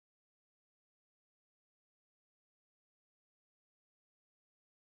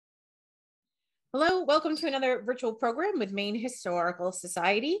Hello, welcome to another virtual program with Maine Historical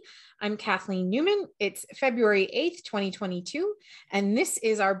Society. I'm Kathleen Newman. It's February 8th, 2022, and this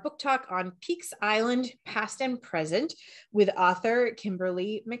is our book talk on Peaks Island, Past and Present with author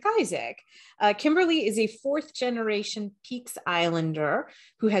Kimberly MacIsaac. Kimberly is a fourth generation Peaks Islander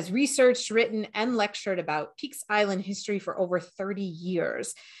who has researched, written, and lectured about Peaks Island history for over 30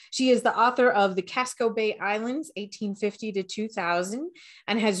 years. She is the author of The Casco Bay Islands, 1850 to 2000,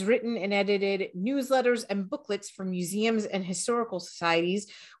 and has written and edited newsletters and booklets for museums and historical societies,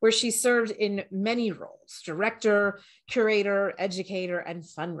 where she served in many roles: director, curator, educator, and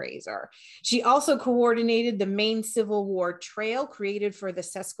fundraiser. She also coordinated the Maine Civil War Trail, created for the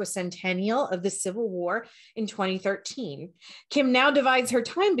sesquicentennial of the Civil War in 2013. Kim now divides her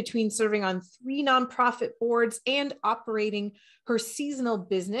time between serving on 3 nonprofit boards and operating her seasonal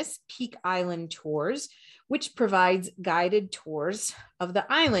business, Peak Island Tours, which provides guided tours of the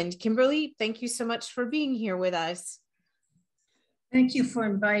island. Kimberly, thank you so much for being here with us. Thank you for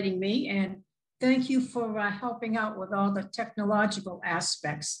inviting me, and thank you for helping out with all the technological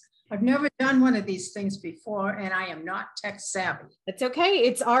aspects. I've never done one of these things before, and I am not tech savvy. It's okay.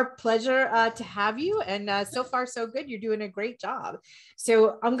 It's our pleasure to have you. And so far, so good. You're doing a great job.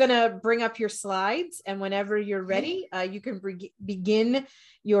 So I'm going to bring up your slides, and whenever you're ready, you can begin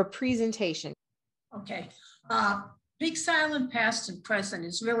your presentation. Okay. Peaks Island Past and Present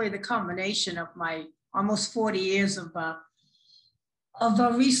is really the combination of my almost 40 years of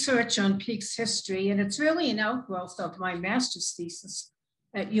research on Peaks history, and it's really an outgrowth of my master's thesis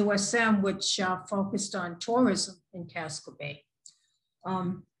at USM, which focused on tourism in Casco Bay.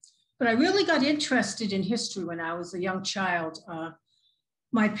 But I really got interested in history when I was a young child.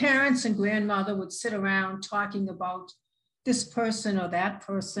 My parents and grandmother would sit around talking about this person or that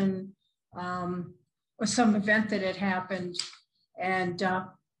person, or some event that had happened, and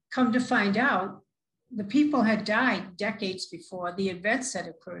come to find out, the people had died decades before, the events had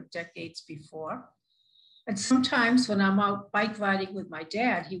occurred decades before. And sometimes when I'm out bike riding with my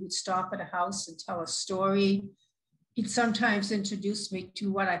dad, he would stop at a house and tell a story. He'd sometimes introduce me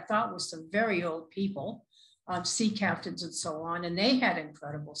to what I thought was some very old people, sea captains and so on, and they had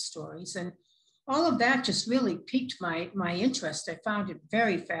incredible stories. And all of that just really piqued my interest. I found it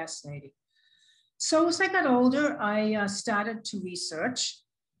very fascinating. So as I got older, I started to research,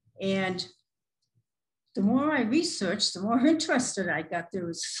 and the more I researched, the more interested I got. There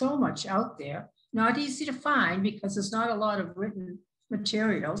was so much out there, not easy to find because there's not a lot of written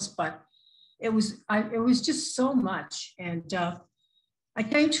materials, but it was just so much. And I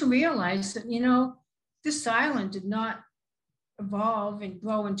came to realize that, this island did not evolve and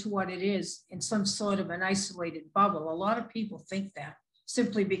grow into what it is in some sort of an isolated bubble. A lot of people think that,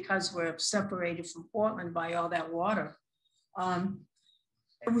 simply because we're separated from Portland by all that water.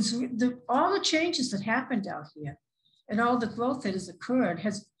 It was all the changes that happened out here and all the growth that has occurred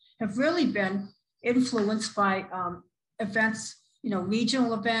have really been influenced by events,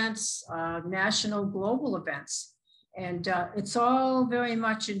 regional events, national, global events. And it's all very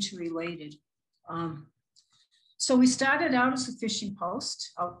much interrelated. So we started out as a fishing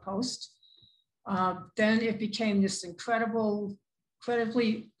outpost. Then it became this incredibly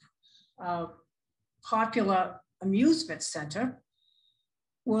popular amusement center.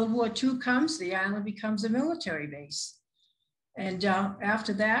 World War II comes, the island becomes a military base. And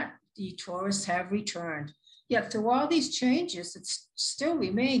after that, the tourists have returned. Yet through all these changes, it's still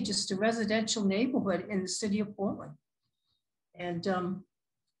remained just a residential neighborhood in the city of Portland. And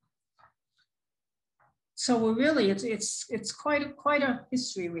so we're really, it's quite a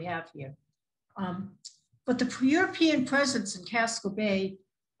history we have here. But the European presence in Casco Bay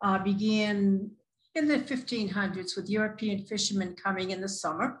began in the 1500s with European fishermen coming in the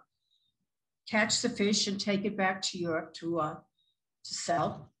summer, catch the fish and take it back to Europe to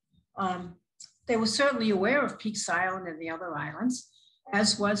sell. They were certainly aware of Peaks Island and the other islands,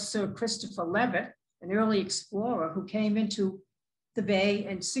 as was Sir Christopher Levitt, an early explorer who came into the bay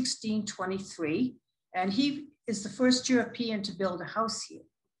in 1623, and he is the first European to build a house here.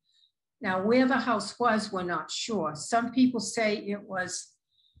 Now, where the house was, we're not sure. Some people say it was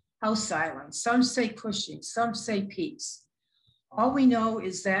House Island, some say Cushing, some say Peaks. All we know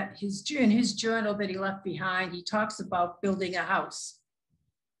is that in his journal that he left behind, he talks about building a house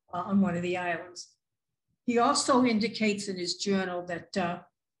on one of the islands. He also indicates in his journal that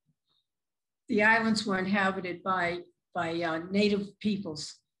the islands were inhabited by native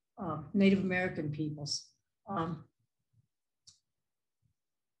peoples, Native American peoples.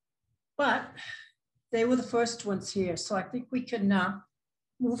 But they were the first ones here. So I think we can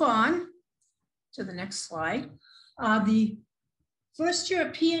move on to the next slide. The First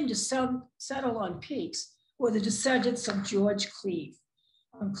European to settle on Peaks were the descendants of George Cleve.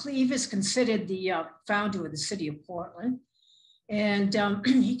 Cleve is considered the founder of the city of Portland. And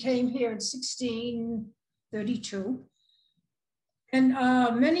he came here in 1632. And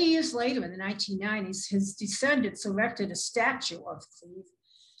many years later, in the 1990s, his descendants erected a statue of Cleve.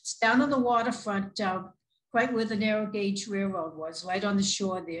 It's down on the waterfront, right where the narrow gauge railroad was, right on the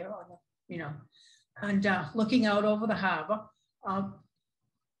shore there, and looking out over the harbor.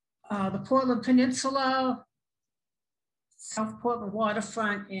 The Portland Peninsula, South Portland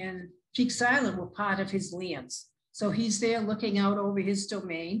waterfront, and Peaks Island were part of his lands. So he's there looking out over his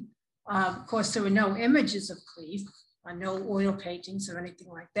domain. Of course, there were no images of Cleve, no oil paintings or anything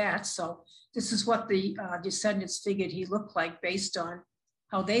like that. So this is what the descendants figured he looked like based on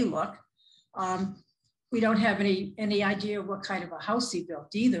how they look. We don't have any idea what kind of a house he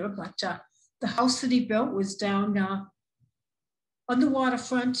built either, but the house that he built was down on the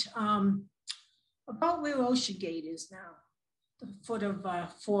waterfront, about where Ocean Gate is now, the foot of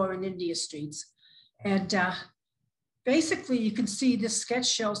 4 and India Streets. And basically, you can see this sketch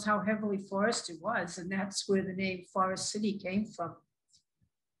shows how heavily forested it was, and that's where the name Forest City came from.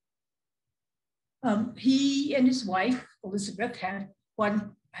 He and his wife, Elizabeth, had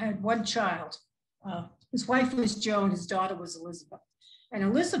one child. His wife was Joan, his daughter was Elizabeth. And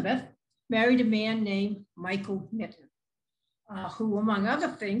Elizabeth married a man named Michael Mitten, who, among other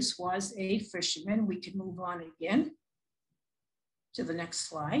things, was a fisherman. We can move on again to the next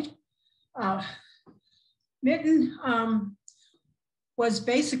slide. Mitten was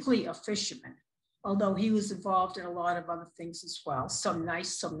basically a fisherman, although he was involved in a lot of other things as well, some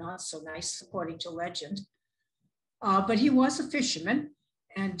nice, some not so nice, according to legend. But he was a fisherman,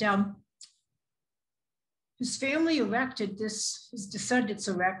 and his family erected this, his descendants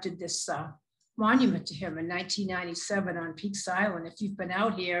erected this monument to him in 1997 on Peaks Island. If you've been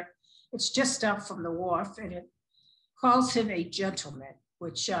out here, it's just up from the wharf, and it calls him a gentleman,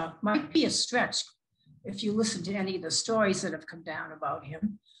 which might be a stretch if you listen to any of the stories that have come down about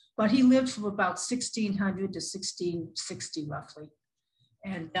him. But he lived from about 1600 to 1660, roughly.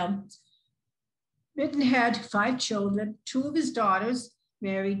 And Mitten had 5 children. 2 of his daughters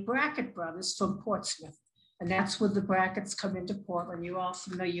married Brackett brothers from Portsmouth. And that's where the Bracketts come into Portland. You're all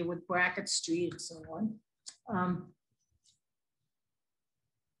familiar with Brackett Street and so on.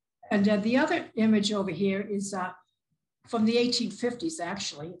 The other image over here is from the 1850s,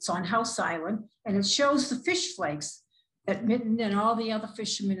 actually. It's on House Island, and it shows the fish flakes that Mitten and all the other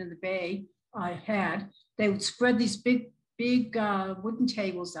fishermen in the bay had. They would spread these big wooden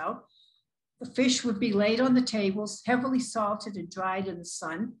tables out. The fish would be laid on the tables, heavily salted and dried in the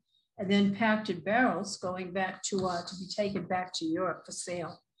sun, and then packed in barrels going back to be taken back to Europe for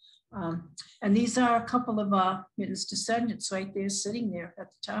sale. And these are a couple of Mitten's descendants right there sitting there at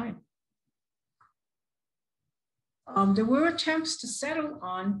the time. There were attempts to settle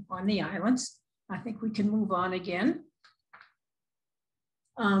on the islands. I think we can move on again.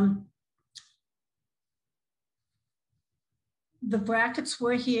 The Bracketts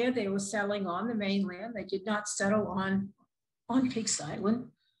were here. They were settling on the mainland. They did not settle on Peaks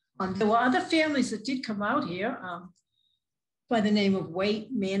Island. There were other families that did come out here by the name of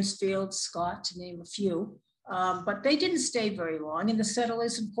Waite, Mansfield, Scott, to name a few. But they didn't stay very long, and the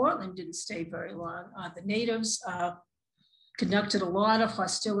settlers in Portland didn't stay very long. The natives conducted a lot of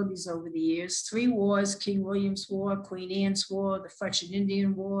hostilities over the years. 3 wars: King William's War, Queen Anne's War, the French and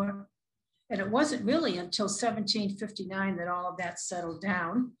Indian War. And it wasn't really until 1759 that all of that settled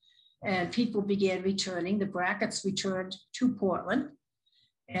down and people began returning. The Bracketts returned to Portland.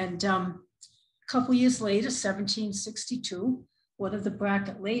 And a couple years later, 1762, one of the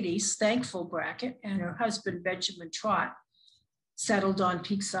Brackett ladies, Thankful Brackett, and her husband, Benjamin Trott, settled on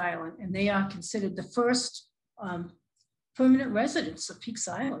Peaks Island. And they are considered the first permanent residents of Peaks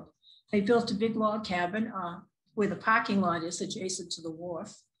Island. They built a big log cabin where the parking lot is adjacent to the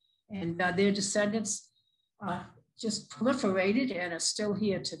wharf. And their descendants just proliferated and are still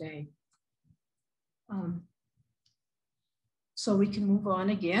here today. So we can move on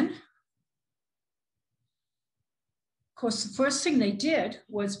again. Of course, the first thing they did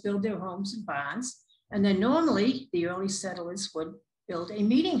was build their homes and barns. And then normally the early settlers would build a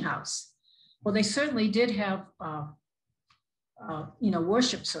meeting house. Well, they certainly did have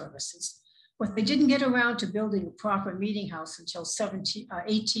worship services, but they didn't get around to building a proper meeting house until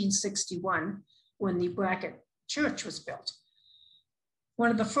 1861, when the Brackett Church was built.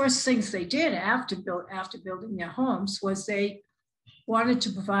 One of the first things they did after building their homes was they wanted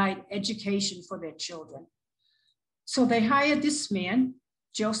to provide education for their children. So they hired this man,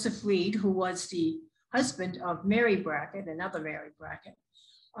 Joseph Reed, who was the husband of Mary Brackett, another Mary Brackett.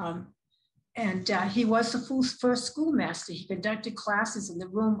 And he was the first schoolmaster. He conducted classes in the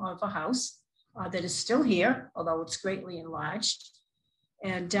room of a house that is still here, although it's greatly enlarged.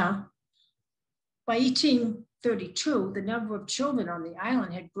 And by 1832, the number of children on the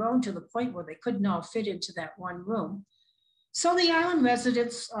island had grown to the point where they couldn't all fit into that one room. So the island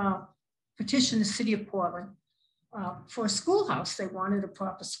residents petitioned the city of Portland for a schoolhouse. They wanted a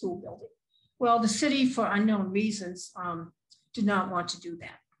proper school building. Well, the city, for unknown reasons, did not want to do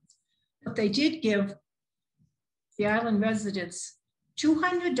that. But they did give the island residents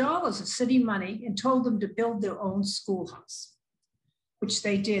 $200 of city money and told them to build their own schoolhouse, which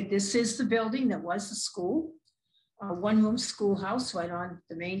they did. This is the building that was the school, a one-room schoolhouse right on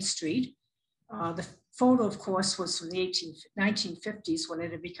the main street. The photo, of course, was from the 1950s when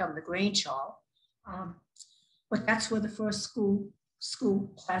it had become the Grange Hall. But that's where the first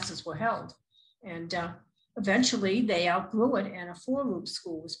school classes were held. And eventually they outgrew it and a 4-room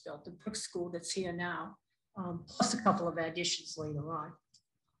school was built, the brick school that's here now, plus a couple of additions later on.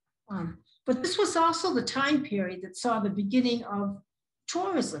 But this was also the time period that saw the beginning of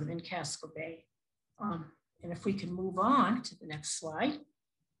tourism in Casco Bay. And if we can move on to the next slide.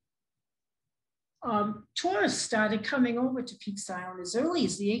 Tourists started coming over to Peaks Island as early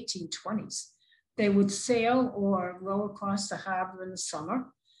as the 1820s. They would sail or row across the harbor in the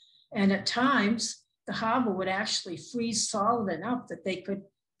summer. And at times, the harbor would actually freeze solid enough that they could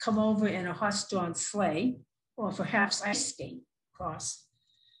come over in a horse-drawn sleigh or perhaps ice skate across.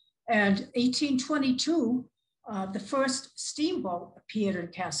 And 1822, the first steamboat appeared in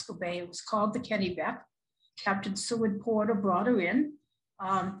Casco Bay. It was called the Kennebec. Captain Seward Porter brought her in.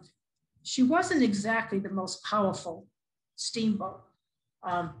 She wasn't exactly the most powerful steamboat.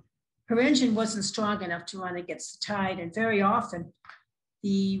 Her engine wasn't strong enough to run against the tide, and very often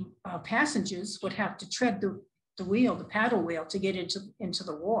the passengers would have to tread the wheel, the paddle wheel, to get into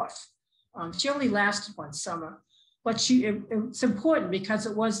the wharf. She only lasted one summer, but it's important because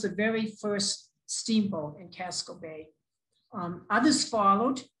it was the very first steamboat in Casco Bay. Others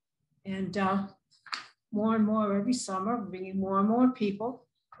followed, and more and more every summer, bringing more and more people.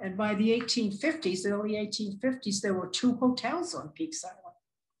 And by the 1850s, early 1850s, there were 2 hotels on Peaks Island.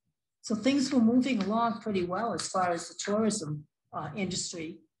 So things were moving along pretty well as far as the tourism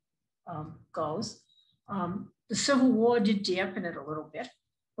industry goes. The Civil War did dampen it a little bit,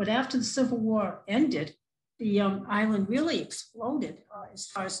 but after the Civil War ended, the island really exploded as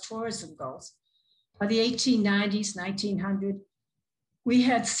far as tourism goes. By the 1890s, 1900, we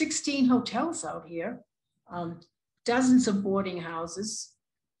had 16 hotels out here, dozens of boarding houses,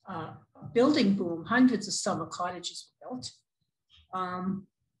 a building boom, hundreds of summer cottages were built,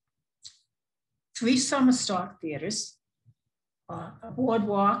 3 summer stock theaters, a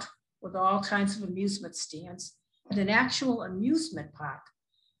boardwalk with all kinds of amusement stands, and an actual amusement park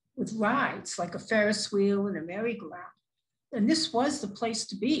with rides like a Ferris wheel and a merry-go-round. And this was the place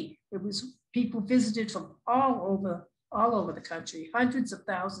to be. It was people visited from all over the country, hundreds of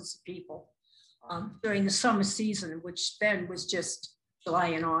thousands of people during the summer season, which then was just July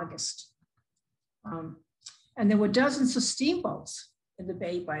and August. And there were dozens of steamboats in the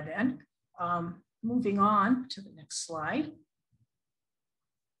bay by then. Moving on to the next slide.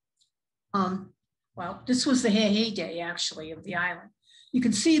 Well, this was the heyday actually of the island. You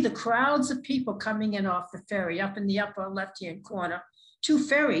can see the crowds of people coming in off the ferry up in the upper left-hand corner. 2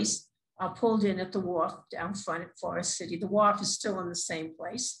 ferries are pulled in at the wharf down front at Forest City. The wharf is still in the same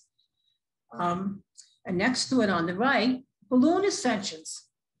place. And next to it on the right, balloon ascensions.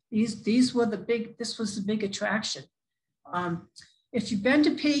 This was the big attraction. If you've been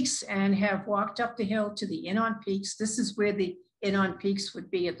to Peaks and have walked up the hill to the Inn on Peaks, this is where the Inn on Peaks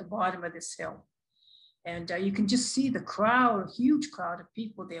would be at the bottom of this hill. And you can just see the crowd, a huge crowd of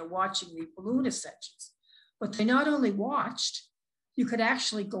people there watching the balloon ascensions. But they not only watched, you could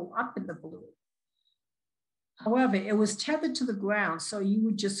actually go up in the balloon. However, it was tethered to the ground, so you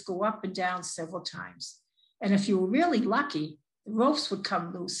would just go up and down several times. And if you were really lucky, the ropes would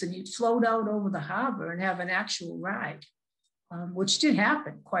come loose and you'd float out over the harbor and have an actual ride, which did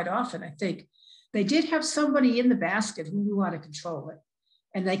happen quite often, I think. They did have somebody in the basket who knew how to control it.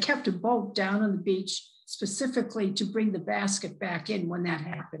 And they kept a boat down on the beach specifically to bring the basket back in when that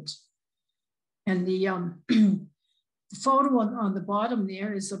happened. And the photo on the bottom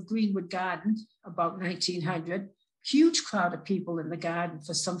there is of Greenwood Garden, about 1900. Huge crowd of people in the garden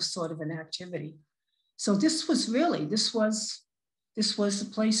for some sort of an activity. So this was the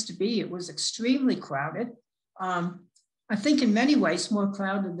place to be. It was extremely crowded. I think in many ways more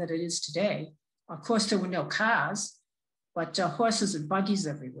crowded than it is today. Of course, there were no cars, but horses and buggies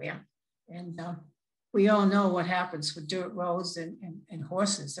everywhere. And we all know what happens with dirt roads and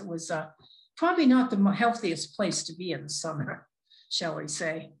horses. It was probably not the healthiest place to be in the summer, shall we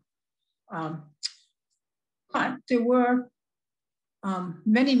say. But there were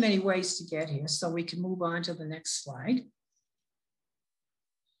many, many ways to get here. So we can move on to the next slide.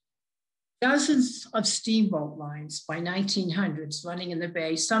 Dozens of steamboat lines by 1900s running in the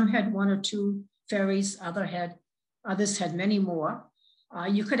bay. Some had one or two ferries, others had many more.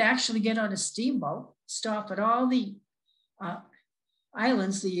 You could actually get on a steamboat, stop at all the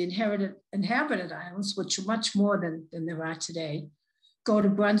islands, the inhabited islands, which are much more than there are today, go to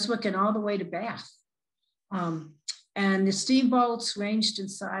Brunswick and all the way to Bath. And the steamboats ranged in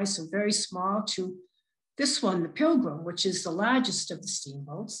size from very small to this one, the Pilgrim, which is the largest of the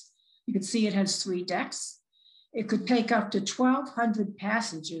steamboats. You can see it has 3 decks. It could take up to 1,200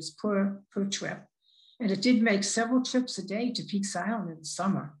 passengers per trip. And it did make several trips a day to Peaks Island in the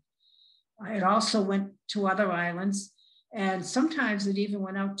summer. It also went to other islands. And sometimes it even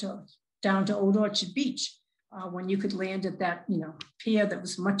went out down to Old Orchard Beach when you could land at that pier that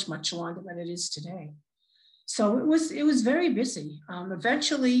was much, much longer than it is today. So it was very busy.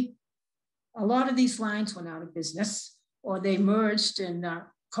 Eventually, a lot of these lines went out of business, or they merged and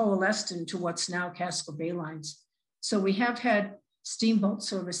coalesced into what's now Casco Bay lines. So we have had steamboat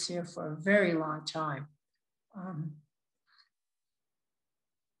service here for a very long time.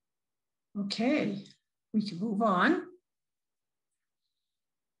 Okay, we can move on.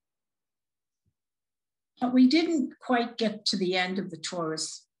 But we didn't quite get to the end of the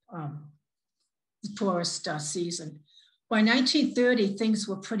tourist season. By 1930, things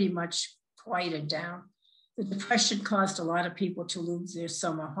were pretty much quieted down. The Depression caused a lot of people to lose their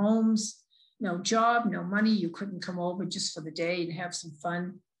summer homes. No job, no money. You couldn't come over just for the day and have some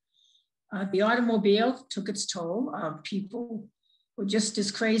fun. The automobile took its toll. People were just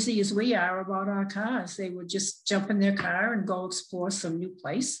as crazy as we are about our cars. They would just jump in their car and go explore some new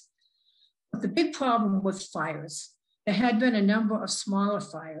place. But the big problem was fires. There had been a number of smaller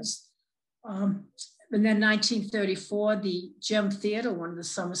fires. And then 1934, the Gem Theater, one of the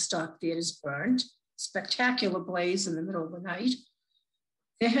summer stock theaters, burned. Spectacular blaze in the middle of the night.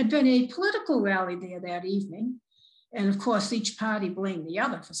 There had been a political rally there that evening. And of course, each party blamed the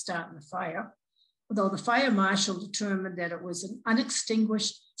other for starting the fire, although the fire marshal determined that it was an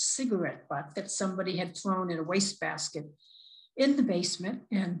unextinguished cigarette butt that somebody had thrown in a wastebasket in the basement.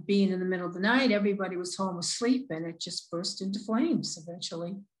 And being in the middle of the night, everybody was home asleep and it just burst into flames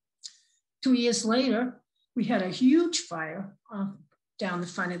eventually. 2 years later, we had a huge fire down the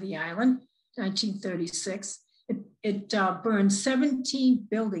front of the island, 1936. It burned 17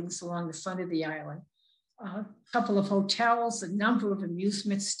 buildings along the front of the island, a couple of hotels, a number of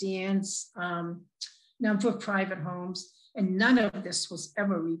amusement stands, number of private homes, and none of this was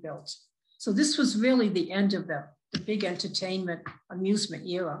ever rebuilt. So this was really the end of the big entertainment amusement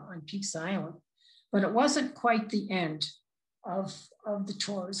era on Peaks Island, but it wasn't quite the end of the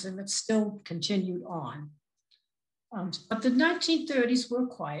tourism. It still continued on. But the 1930s were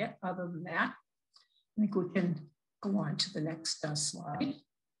quiet other than that. I think we can go on to the next slide.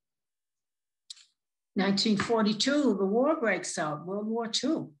 1942, the war breaks out, World War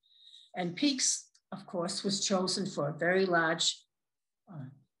II. And Peaks, of course, was chosen for a very large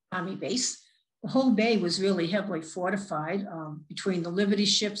Army base. The whole bay was really heavily fortified between the Liberty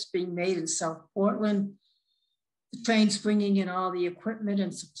ships being made in South Portland, the trains bringing in all the equipment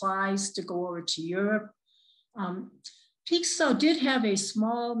and supplies to go over to Europe. Peaks, though, did have a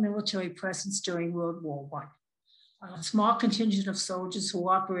small military presence during World War I. A small contingent of soldiers who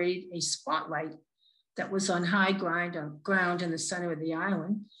operated a spotlight that was on high ground in the center of the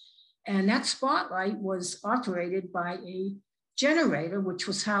island. And that spotlight was operated by a generator, which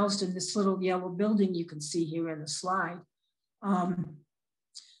was housed in this little yellow building you can see here in the slide.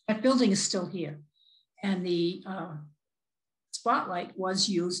 That building is still here. And the spotlight was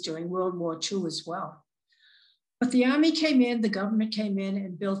used during World War II as well. But the Army came in, the government came in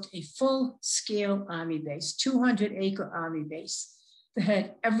and built a full-scale Army base, 200-acre Army base that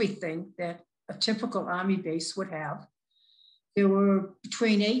had everything that a typical Army base would have. There were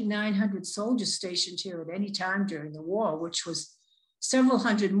between 800 and 900 soldiers stationed here at any time during the war, which was several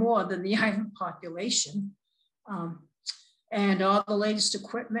hundred more than the island population. And all the latest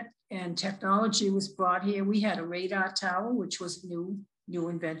equipment and technology was brought here. We had a radar tower, which was a new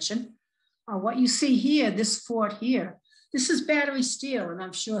invention. What you see here, this fort here, this is battery steel, and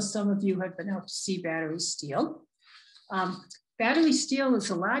I'm sure some of you have been out to see battery steel. Battery steel is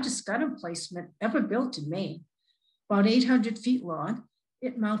the largest gun emplacement ever built in Maine, about 800 feet long.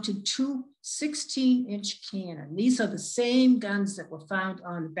 It mounted 2 16-inch cannon. These are the same guns that were found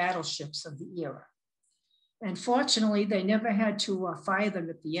on the battleships of the era. And fortunately, they never had to fire them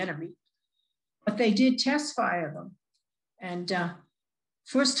at the enemy, but they did test fire them. And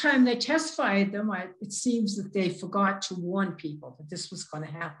first time they test fired them, it seems that they forgot to warn people that this was going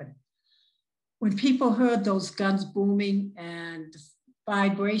to happen. When people heard those guns booming and the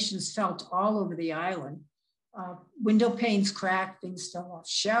vibrations felt all over the island, window panes cracked, things fell off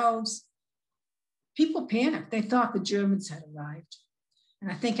shelves. People panicked. They thought the Germans had arrived.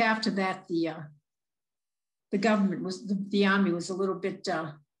 And I think after that, the government the army was a little bit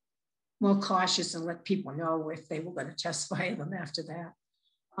more cautious and let people know if they were going to test fire them after that.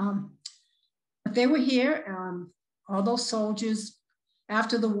 But they were here, all those soldiers.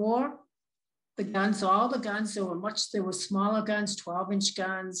 After the war, all the guns, there were smaller guns, 12-inch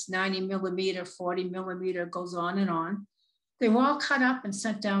guns, 90 millimeter, 40 millimeter, goes on and on. They were all cut up and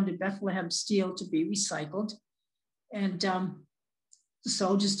sent down to Bethlehem Steel to be recycled. And the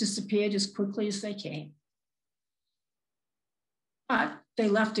soldiers disappeared as quickly as they came. But they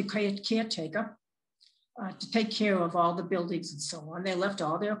left a caretaker to take care of all the buildings and so on. They left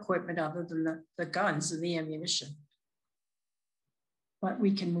all their equipment other than the guns and the ammunition. But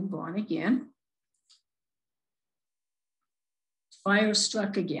we can move on again. Fire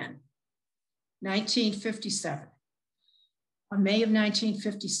struck again, 1957. On May of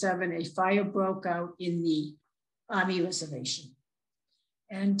 1957, a fire broke out in the Army reservation.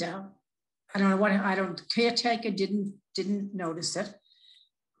 And I don't know the caretaker didn't notice it.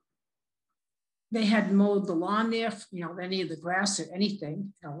 They hadn't mowed the lawn there, any of the grass or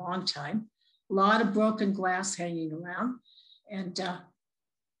anything in a long time. A lot of broken glass hanging around, and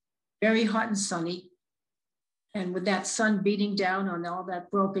very hot and sunny. And with that sun beating down on all that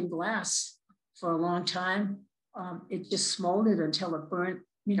broken glass for a long time, it just smoldered until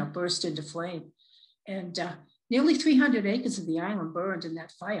it burst into flame. And nearly 300 acres of the island burned in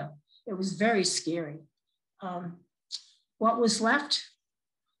that fire. It was very scary. What was left?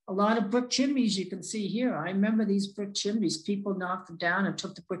 A lot of brick chimneys you can see here. I remember these brick chimneys. People knocked them down and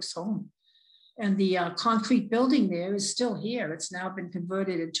took the bricks home. And the concrete building there is still here. It's now been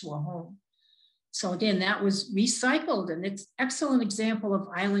converted into a home. So again, that was recycled, and it's an excellent example of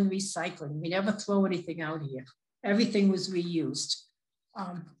island recycling. We never throw anything out here. Everything was reused.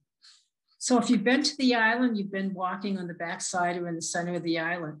 So if you've been to the island, you've been walking on the backside or in the center of the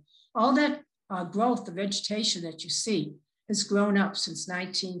island, all that growth, the vegetation that you see has grown up since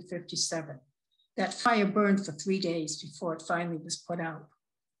 1957. That fire burned for 3 days before it finally was put out.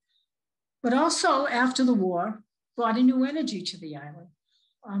 But also after the war, brought a new energy to the island.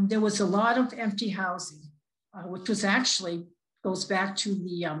 There was a lot of empty housing, which was actually goes back to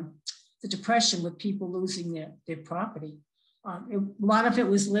the Depression with people losing their property. A lot of it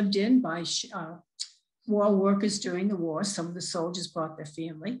was lived in by war workers during the war. Some of the soldiers brought their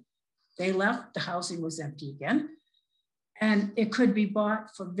family. They left, the housing was empty again. And it could be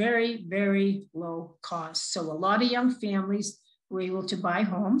bought for very, very low cost. So a lot of young families were able to buy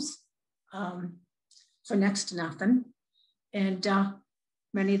homes for next to nothing. And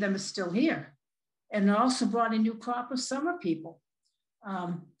many of them are still here. And it also brought a new crop of summer people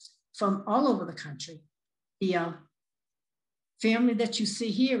from all over the country. The family that you see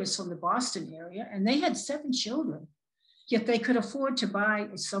here is from the Boston area, and they had 7 children, yet they could afford to buy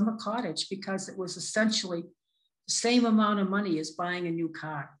a summer cottage because it was essentially the same amount of money as buying a new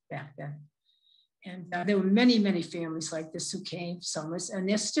car back then. And there were many, many families like this who came summers, and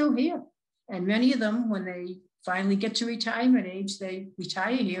they're still here. And many of them, when they finally get to retirement age, they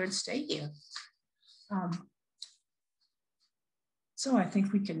retire here and stay here. So I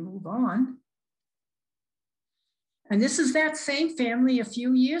think we can move on. And this is that same family a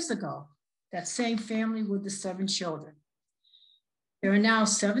few years ago, that same family with the 7 children. There are now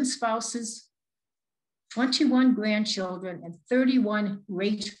 7 spouses, 21 grandchildren, and 31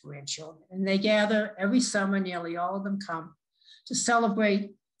 great-grandchildren. And they gather every summer, nearly all of them come to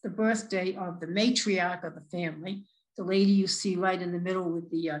celebrate the birthday of the matriarch of the family, the lady you see right in the middle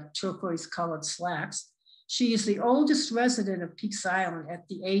with the turquoise-colored slacks. She is the oldest resident of Peaks Island at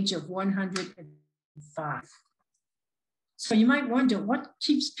the age of 105. So you might wonder, what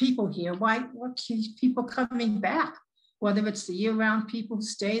keeps people here? What keeps people coming back? Whether it's the year-round people who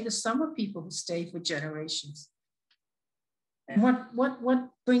stay, the summer people who stay for generations. And what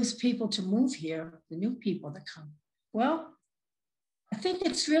brings people to move here, the new people that come? Well, I think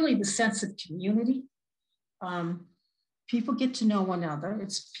it's really the sense of community. People get to know one another.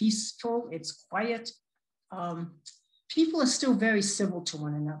 It's peaceful, it's quiet. People are still very civil to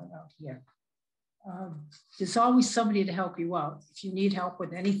one another out here. There's always somebody to help you out. If you need help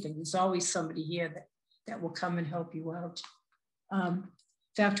with anything, there's always somebody here that will come and help you out.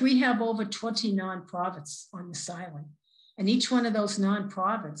 In fact, we have over 20 nonprofits on this island, and each one of those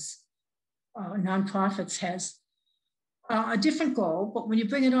nonprofits has a different goal, but when you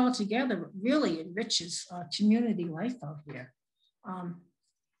bring it all together, it really enriches community life out here.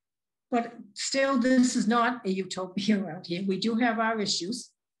 But still, this is not a utopia around here. We do have our issues,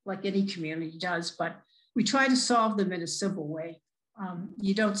 like any community does, but we try to solve them in a civil way.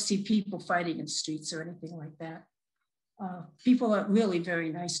 You don't see people fighting in the streets or anything like that. People are really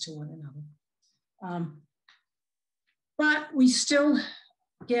very nice to one another. But we still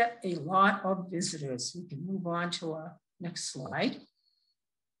get a lot of visitors. We can move on to our next slide.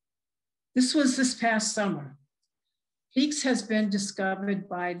 This was this past summer. Peaks has been discovered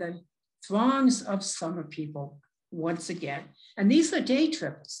by the throngs of summer people once again. And these are day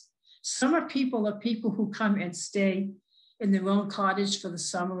trippers. Summer people are people who come and stay in their own cottage for the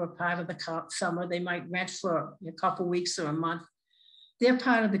summer or part of the summer. They might rent for a couple weeks or a month. They're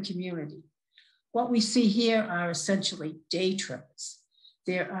part of the community. What we see here are essentially day trippers.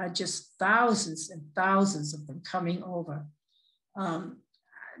 There are just thousands and thousands of them coming over.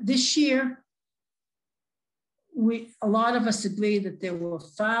 This year, a lot of us agree that there were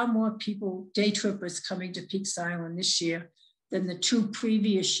far more people, day trippers, coming to Peaks Island this year than the 2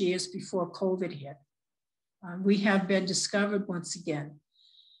 previous years before COVID hit. We have been discovered once again.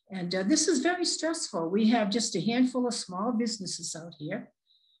 And this is very stressful. We have just a handful of small businesses out here,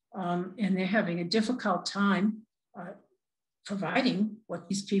 and they're having a difficult time providing what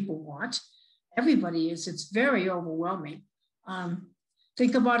these people want. Everybody is. It's very overwhelming.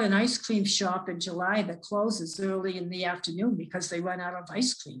 Think about an ice cream shop in July that closes early in the afternoon because they run out of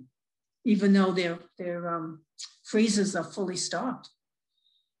ice cream, even though their freezers are fully stocked.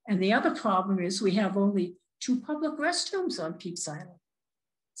 And the other problem is we have only 2 public restrooms on Peaks Island.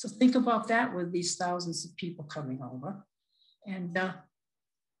 So think about that with these thousands of people coming over. And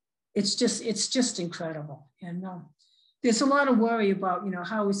it's just incredible. And there's a lot of worry about,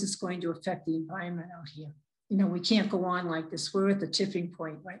 how is this going to affect the environment out here? We can't go on like this. We're at the tipping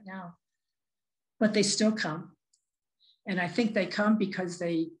point right now. But they still come. And I think they come because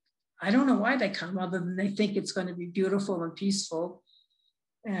I don't know why they come, other than they think it's going to be beautiful and peaceful.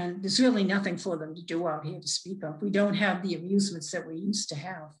 And there's really nothing for them to do out here to speak of. We don't have the amusements that we used to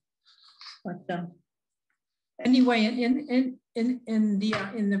have. But anyway, in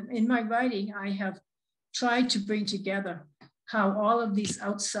my writing, I have tried to bring together how all of these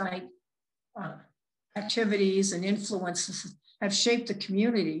outside activities and influences have shaped the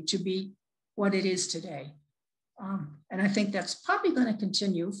community to be what it is today. And I think that's probably going to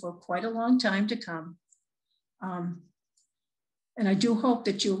continue for quite a long time to come. And I do hope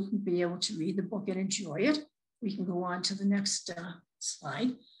that you'll be able to read the book and enjoy it. We can go on to the next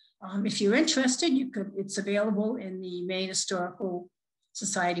slide. If you're interested, it's available in the Maine Historical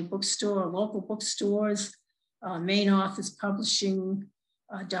Society bookstore, local bookstores, Maine Authors Publishing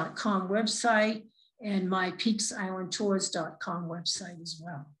 .com website, and my peaksislandtours.com website as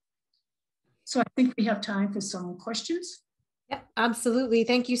well. So I think we have time for some questions. Yeah, absolutely.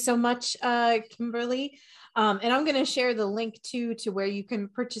 Thank you so much, Kimberly. And I'm going to share the link to where you can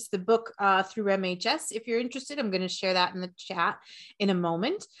purchase the book through MHS. If you're interested, I'm going to share that in the chat in a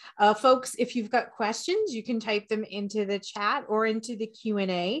moment. Folks, if you've got questions, you can type them into the chat or into the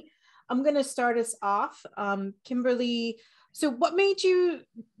Q&A. I'm going to start us off. Kimberly, so what made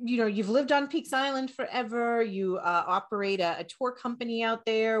you've lived on Peaks Island forever. You operate a tour company out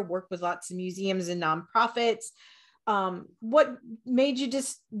there, work with lots of museums and nonprofits. What made you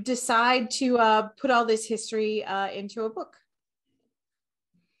just decide to put all this history into a book?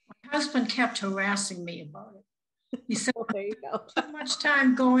 My husband kept harassing me about it. He said, well, there you go. Too much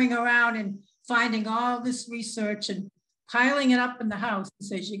time going around and finding all this research and piling it up in the house. He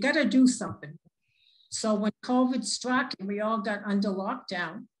says, you got to do something. So when COVID struck and we all got under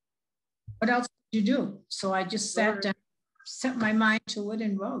lockdown, what else did you do? So I just sat down, set my mind to it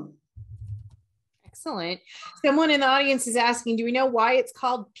and wrote. Excellent. Someone in the audience is asking, do we know why it's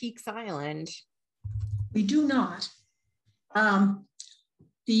called Peaks Island? We do not.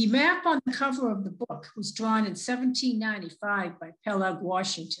 The map on the cover of the book was drawn in 1795 by Peleg,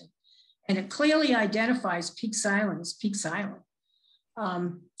 Washington, and it clearly identifies Peaks Island as Peaks Island.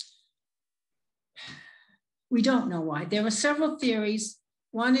 We don't know why. There are several theories.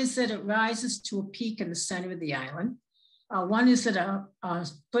 One is that it rises to a peak in the center of the island. One is that a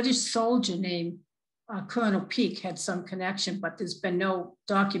British soldier named Colonel Peak had some connection, but there's been no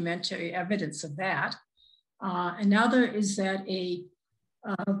documentary evidence of that. Another is that a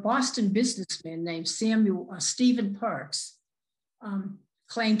Boston businessman named Stephen Parks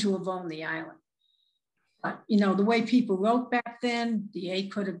claimed to have owned the island. But, you know, the way people wrote back then, the A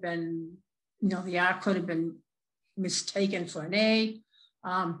could have been, you know, the R could have been mistaken for an A.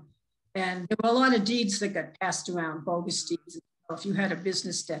 And there were a lot of deeds that got passed around, bogus deeds. If you had a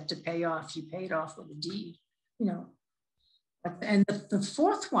business debt to pay off, you paid off with a deed, you know. And the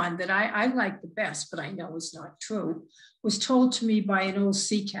fourth one that I like the best, but I know is not true, was told to me by an old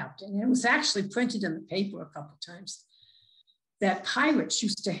sea captain. And it was actually printed in the paper a couple of times, that pirates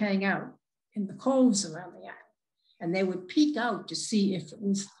used to hang out in the coves around the island, and they would peek out to see if it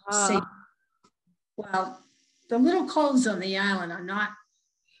was safe. Well, the little coves on the island are not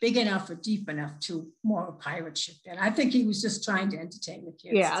big enough or deep enough to moor a pirate ship in. I think he was just trying to entertain the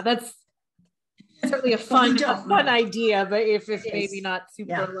kids. Yeah, that's certainly a fun idea, but if maybe not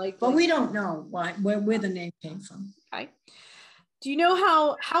super likely. But we don't know where the name came from. Okay. Do you know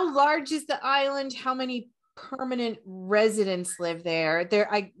how large is the island? How many permanent residents live there?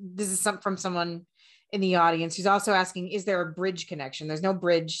 This is from someone in the audience who's also asking, is there a bridge connection? There's no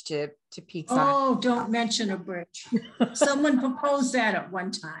bridge to Peaks Island. Oh, don't mention a bridge. Someone proposed that at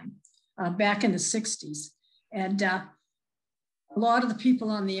one time back in the 60s. And a lot of the people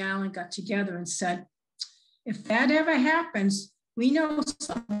on the island got together and said, if that ever happens, we know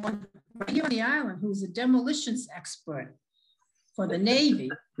someone right here on the island who's a demolitions expert for the Navy.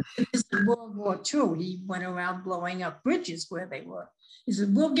 This is World War II. He went around blowing up bridges where they were. He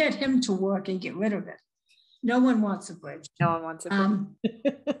said, we'll get him to work and get rid of it. No one wants a bridge. No one wants a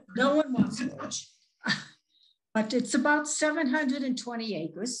bridge. No one wants a bridge. But it's about 720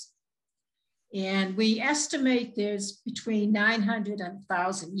 acres. And we estimate there's between 900 and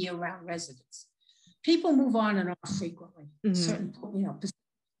 1,000 year-round residents. People move on and off frequently, certain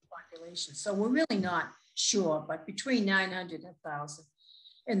populations. So we're really not sure, but between 900 and 1,000.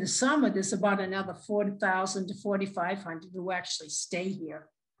 In the summer, there's about another 40,000 to 4,500 who actually stay here,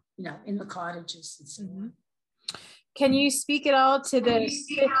 you know, in the cottages and so on. Can you speak at all to the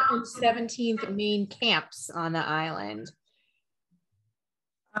 5th and 17th Maine camps on the island?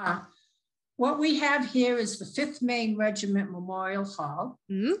 What we have here is the 5th Maine Regiment Memorial Hall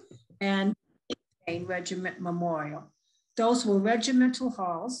and 8th Maine Regiment Memorial. Those were regimental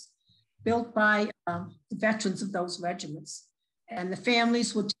halls built by the veterans of those regiments. And the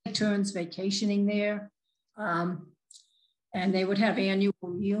families would take turns vacationing there. And they would have annual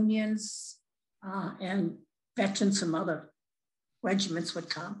reunions and veterans from other regiments would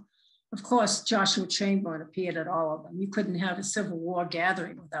come. Of course, Joshua Chamberlain appeared at all of them. You couldn't have a Civil War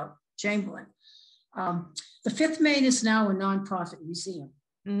gathering without Chamberlain. The 5th Maine is now a nonprofit museum.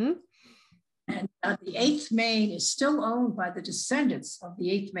 And the 8th Maine is still owned by the descendants of the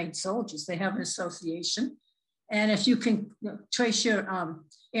 8th Maine soldiers. They have an association. And if you can trace your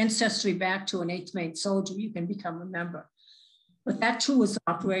ancestry back to an 8th Maine soldier, you can become a member. But that too is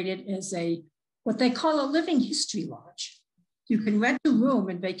operated as what they call a living history lodge. You can rent a room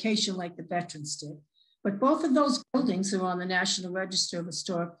and vacation like the veterans did. But both of those buildings are on the National Register of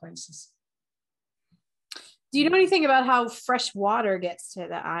Historic Places. Do you know anything about how fresh water gets to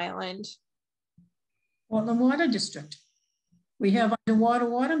the island? Well, the water district. We have underwater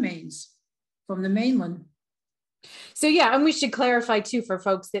water mains from the mainland. So yeah, and we should clarify too for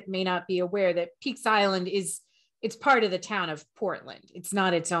folks that may not be aware that Peaks Island it's part of the town of Portland. It's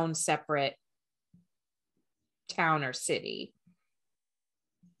not its own separate town or city.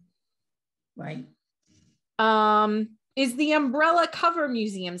 Right. Is the Umbrella Cover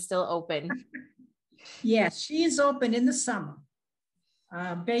Museum still open? Yes, she is open in the summer.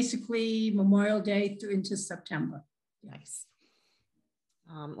 Basically Memorial Day through into September. Nice.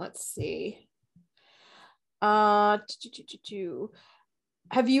 Let's see. Have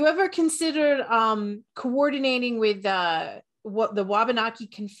you ever considered coordinating with the Wabanaki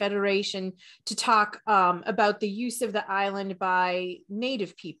Confederation to talk about the use of the island by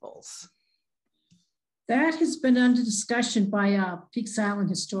Native peoples? That has been under discussion by Peaks Island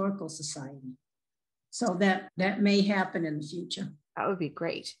Historical Society. So that may happen in the future. That would be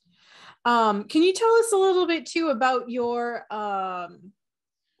great. Can you tell us a little bit too about your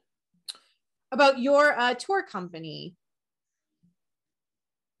tour company?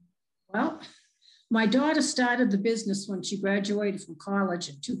 Well, my daughter started the business when she graduated from college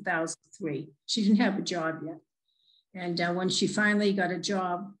in 2003. She didn't have a job yet. And when she finally got a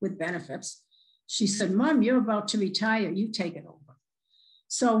job with benefits, she said, Mom, you're about to retire, you take it over.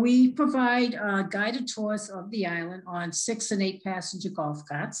 So we provide guided tours of the island on 6 and 8 passenger golf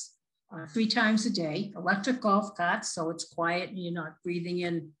carts 3 times a day, electric golf carts, so it's quiet and you're not breathing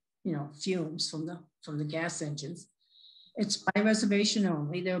in, fumes from the gas engines. It's by reservation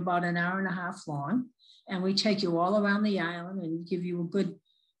only. They're about an hour and a half long, and we take you all around the island and give you a good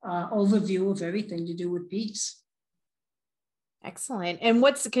overview of everything to do with Peaks. Excellent. And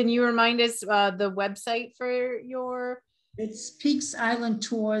can you remind us the website for your? It's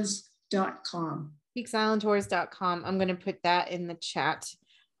peaksislandtours.com. peaksislandtours.com. I'm going to put that in the chat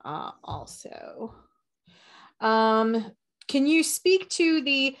also. Can you speak to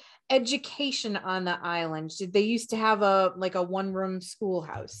the education on the island? Did they used to have a one-room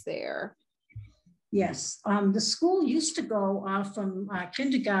schoolhouse there? Yes, the school used to go from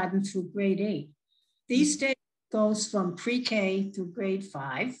kindergarten through grade 8. These days it goes from pre-K through grade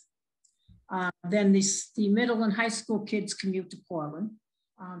 5. Then the middle and high school kids commute to Portland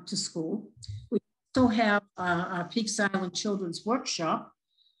to school. We also have our Peaks Island Children's Workshop,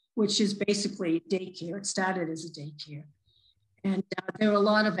 which is basically daycare. It started as a daycare. And there are a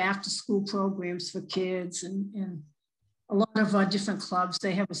lot of after-school programs for kids and a lot of different clubs.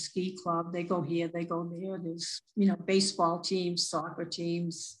 They have a ski club. They go here, they go there. There's, baseball teams, soccer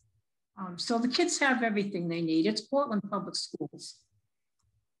teams. So the kids have everything they need. It's Portland Public Schools.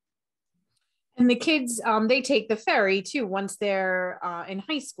 And the kids, they take the ferry too once they're in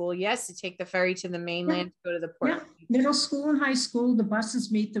high school. Yes, to take the ferry to the mainland, to go to the port. Yeah. Middle school and high school, the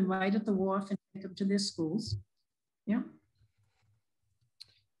buses meet them right at the wharf and take them to their schools. Yeah.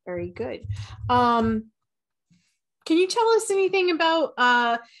 Very good. Can you tell us anything about,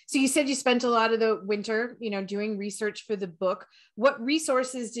 so you said you spent a lot of the winter, doing research for the book. What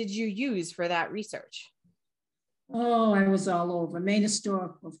resources did you use for that research? Oh, I was all over. Maine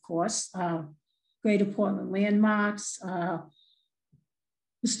Historic, of course, Greater Portland Landmarks,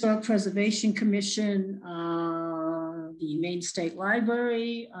 Historic Preservation Commission, the Maine State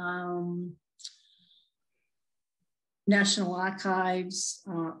Library, National Archives,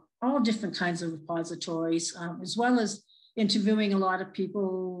 all different kinds of repositories, as well as interviewing a lot of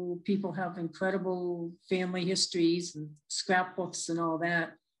people. People have incredible family histories and scrapbooks and all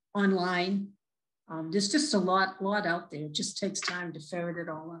that online. There's just a lot out there. It just takes time to ferret it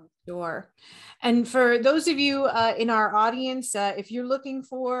all out. Sure. And for those of you in our audience, if you're looking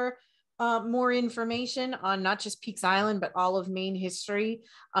for more information on not just Peaks Island, but all of Maine history,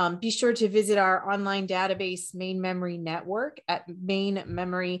 be sure to visit our online database, Maine Memory Network, at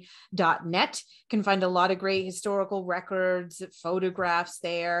mainmemory.net. You can find a lot of great historical records, photographs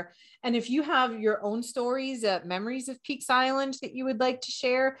there. And if you have your own stories, memories of Peaks Island that you would like to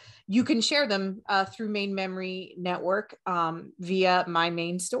share, you can share them through Maine Memory Network via My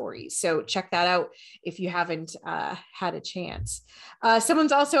Maine Stories. So check that out if you haven't had a chance.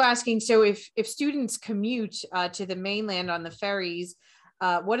 Someone's also asking, so if students commute to the mainland on the ferries,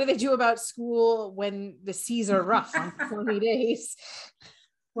 what do they do about school when the seas are rough on 20 days?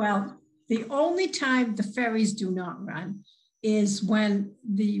 Well, the only time the ferries do not run is when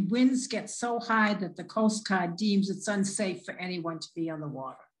the winds get so high that the Coast Guard deems it's unsafe for anyone to be on the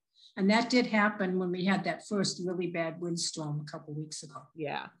water. And that did happen when we had that first really bad windstorm a couple of weeks ago.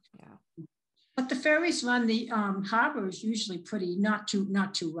 Yeah. But the ferries run. The harbor is usually pretty not too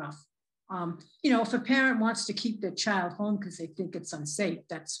rough. If a parent wants to keep their child home because they think it's unsafe,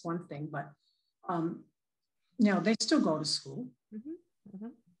 that's one thing. But they still go to school. Mm-hmm. Mm-hmm.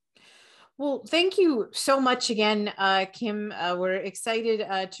 Well, thank you so much again, Kim. We're excited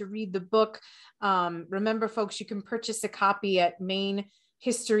to read the book. Remember, folks, you can purchase a copy at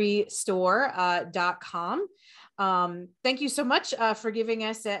mainhistorystore.com. Thank you so much for giving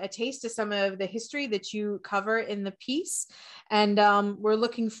us a taste of some of the history that you cover in the piece. And we're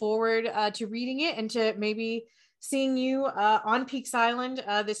looking forward to reading it and to maybe seeing you on Peaks Island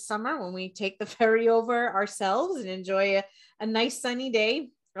this summer when we take the ferry over ourselves and enjoy a nice sunny day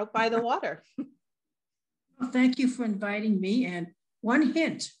out by the water. Well, thank you for inviting me. And one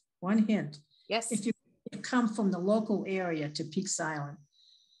hint. Yes. If you come from the local area to Peaks Island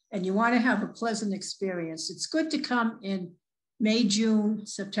and you want to have a pleasant experience, it's good to come in May, June,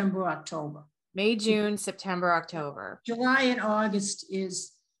 September, October. May, June, September, October. July and August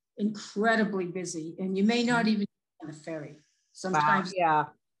is incredibly busy, and you may not even be on the ferry. Sometimes, wow, yeah.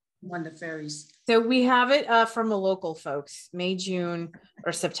 On the ferries. So we have it from the local folks, May, June,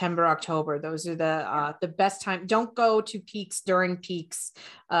 or September, October. Those are the best time. Don't go to Peaks during Peaks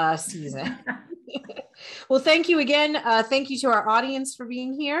season. Well, thank you again. Thank you to our audience for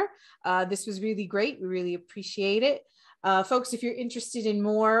being here. This was really great. We really appreciate it. Folks, if you're interested in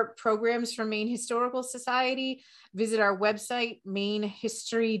more programs from Maine Historical Society, visit our website,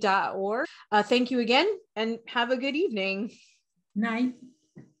 mainhistory.org. Thank you again, and have a good evening. Night.